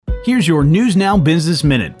Here's your News Now Business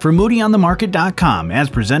Minute from MoodyOnTheMarket.com,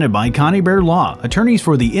 as presented by Connie Bear Law, attorneys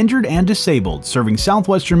for the injured and disabled, serving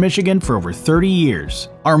southwestern Michigan for over 30 years.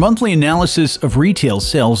 Our monthly analysis of retail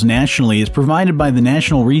sales nationally is provided by the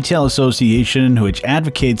National Retail Association, which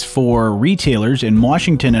advocates for retailers in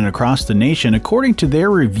Washington and across the nation. According to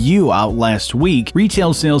their review out last week,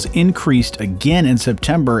 retail sales increased again in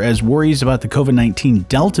September as worries about the COVID-19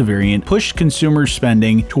 Delta variant pushed consumer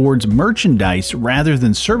spending towards merchandise rather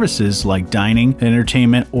than services like dining,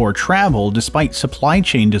 entertainment, or travel, despite supply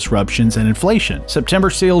chain disruptions and inflation.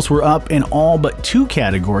 September sales were up in all but two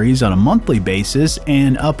categories on a monthly basis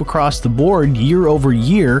and up across the board year over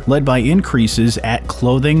year, led by increases at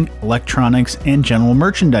clothing, electronics, and general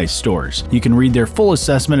merchandise stores. You can read their full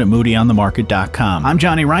assessment at MoodyOnTheMarket.com. I'm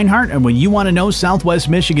Johnny Reinhardt, and when you want to know Southwest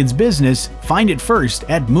Michigan's business, find it first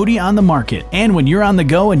at Moody on the Market. And when you're on the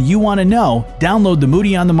go and you want to know, download the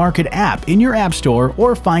Moody on the Market app in your app store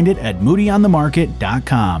or find it at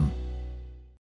MoodyOnTheMarket.com.